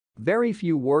Very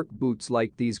few work boots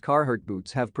like these Carhartt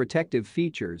boots have protective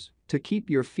features to keep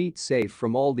your feet safe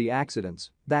from all the accidents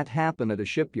that happen at a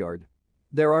shipyard.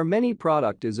 There are many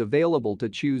products available to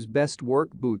choose best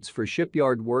work boots for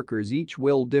shipyard workers, each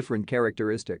will different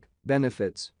characteristic,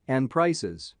 benefits, and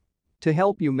prices. To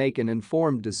help you make an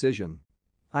informed decision,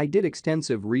 I did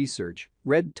extensive research,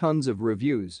 read tons of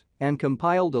reviews, and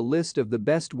compiled a list of the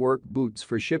best work boots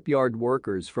for shipyard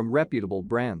workers from reputable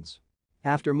brands.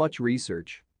 After much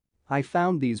research, I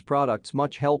found these products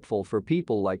much helpful for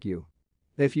people like you.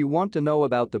 If you want to know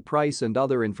about the price and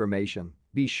other information,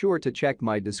 be sure to check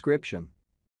my description.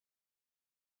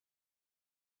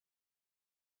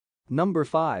 Number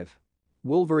 5.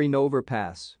 Wolverine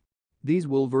Overpass. These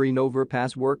Wolverine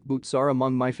Overpass work boots are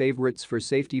among my favorites for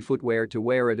safety footwear to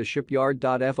wear at a shipyard.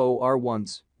 For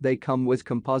once, they come with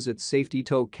composite safety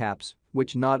toe caps,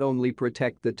 which not only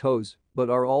protect the toes, but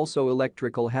are also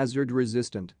electrical hazard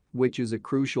resistant, which is a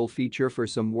crucial feature for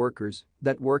some workers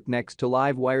that work next to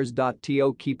live wires.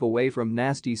 To keep away from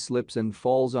nasty slips and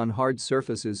falls on hard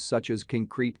surfaces such as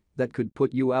concrete that could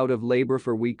put you out of labor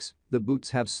for weeks, the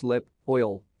boots have slip,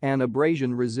 oil, and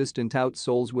abrasion-resistant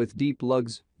outsoles with deep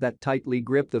lugs that tightly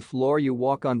grip the floor you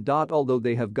walk on. Although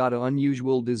they have got an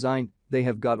unusual design, they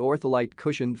have got ortholite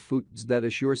cushioned foots that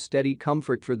assure steady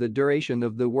comfort for the duration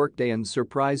of the workday and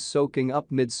surprise soaking up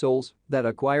midsoles that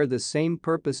acquire the same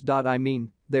purpose.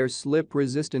 Their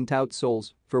slip-resistant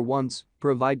outsoles, for once,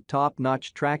 provide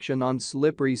top-notch traction on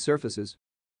slippery surfaces.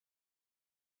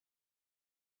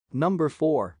 Number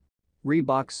 4.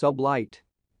 Reebok Sublite.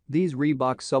 These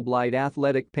Reebok Sublite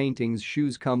athletic paintings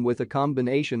shoes come with a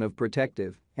combination of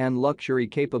protective and luxury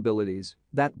capabilities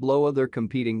that blow other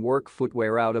competing work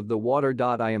footwear out of the water.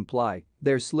 I imply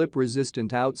their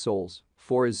slip-resistant outsoles,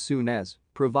 for as soon as,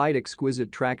 provide exquisite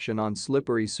traction on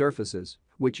slippery surfaces,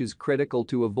 which is critical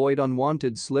to avoid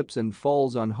unwanted slips and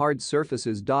falls on hard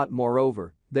surfaces.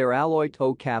 Moreover, their alloy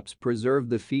toe caps preserve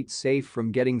the feet safe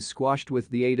from getting squashed with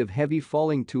the aid of heavy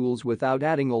falling tools without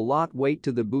adding a lot weight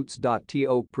to the boots.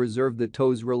 To preserve the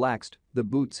toes relaxed, the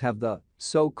boots have the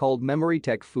so-called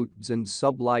MemoryTech foots and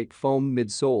Sublite foam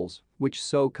midsoles, which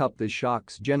soak up the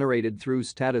shocks generated through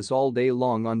status all day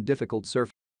long on difficult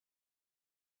surfaces.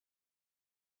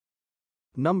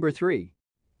 Number 3.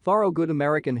 Thorogood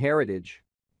American Heritage.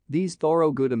 These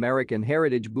Thorogood American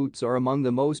Heritage boots are among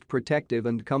the most protective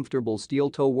and comfortable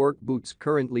steel-toe work boots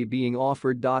currently being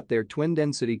offered. Their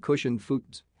twin-density cushioned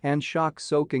foots and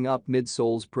shock-soaking up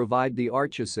midsoles provide the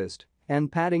arch assist and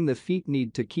padding the feet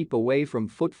need to keep away from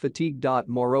foot fatigue.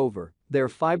 Moreover, their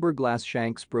fiberglass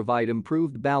shanks provide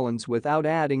improved balance without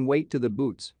adding weight to the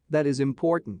boots, that is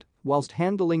important, whilst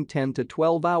handling 10 to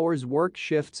 12 hours work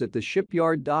shifts at the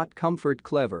shipyard. Comfort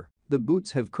clever. The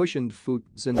boots have cushioned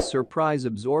foots and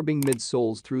surprise-absorbing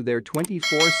midsoles through their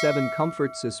 24/7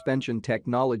 comfort suspension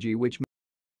technology which.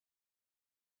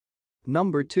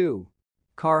 Number 2.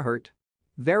 Carhartt.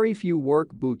 Very few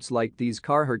work boots like these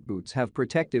Carhartt boots have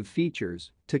protective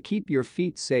features to keep your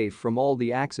feet safe from all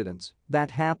the accidents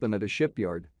that happen at a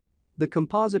shipyard. The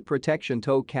composite protection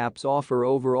toe caps offer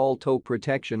overall toe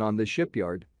protection on the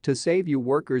shipyard to save you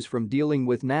workers from dealing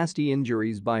with nasty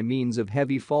injuries by means of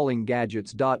heavy falling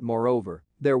gadgets. Moreover,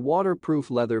 their waterproof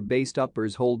leather-based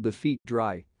uppers hold the feet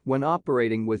dry when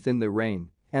operating within the rain,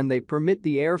 and they permit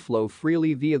the airflow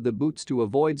freely via the boots to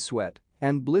avoid sweat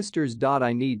and blisters.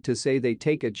 I need to say they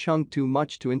take a chunk too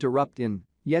much to interrupt in,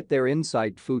 yet their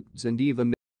inside foots and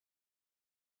even.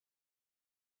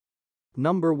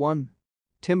 Number 1.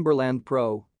 Timberland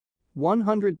PRO.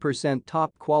 100%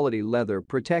 top quality leather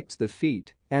protects the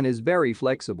feet and is very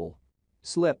flexible.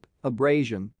 Slip,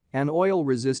 abrasion, and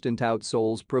oil-resistant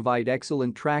outsoles provide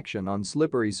excellent traction on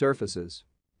slippery surfaces.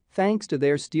 Thanks to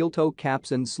their steel toe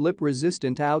caps and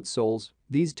slip-resistant outsoles,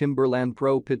 these Timberland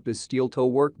PRO Pitbus steel toe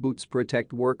work boots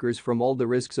protect workers from all the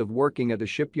risks of working at a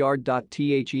shipyard.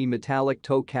 The metallic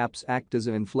toe caps act as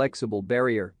an inflexible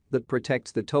barrier that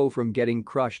protects the toe from getting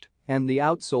crushed, and the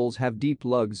outsoles have deep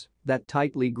lugs that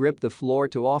tightly grip the floor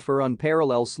to offer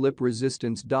unparalleled slip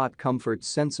resistance. Comfort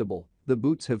sensible. The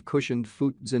boots have cushioned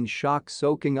foots and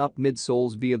shock-soaking up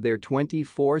midsoles via their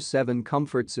 24/7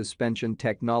 comfort suspension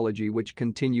technology which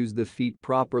continues the feet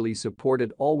properly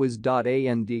supported always.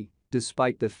 And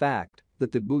despite the fact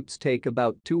that the boots take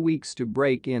about 2 weeks to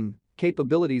break in,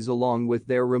 capabilities along with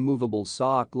their removable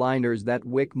sock liners that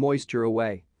wick moisture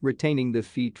away, retaining the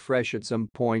feet fresh at some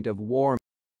point of warm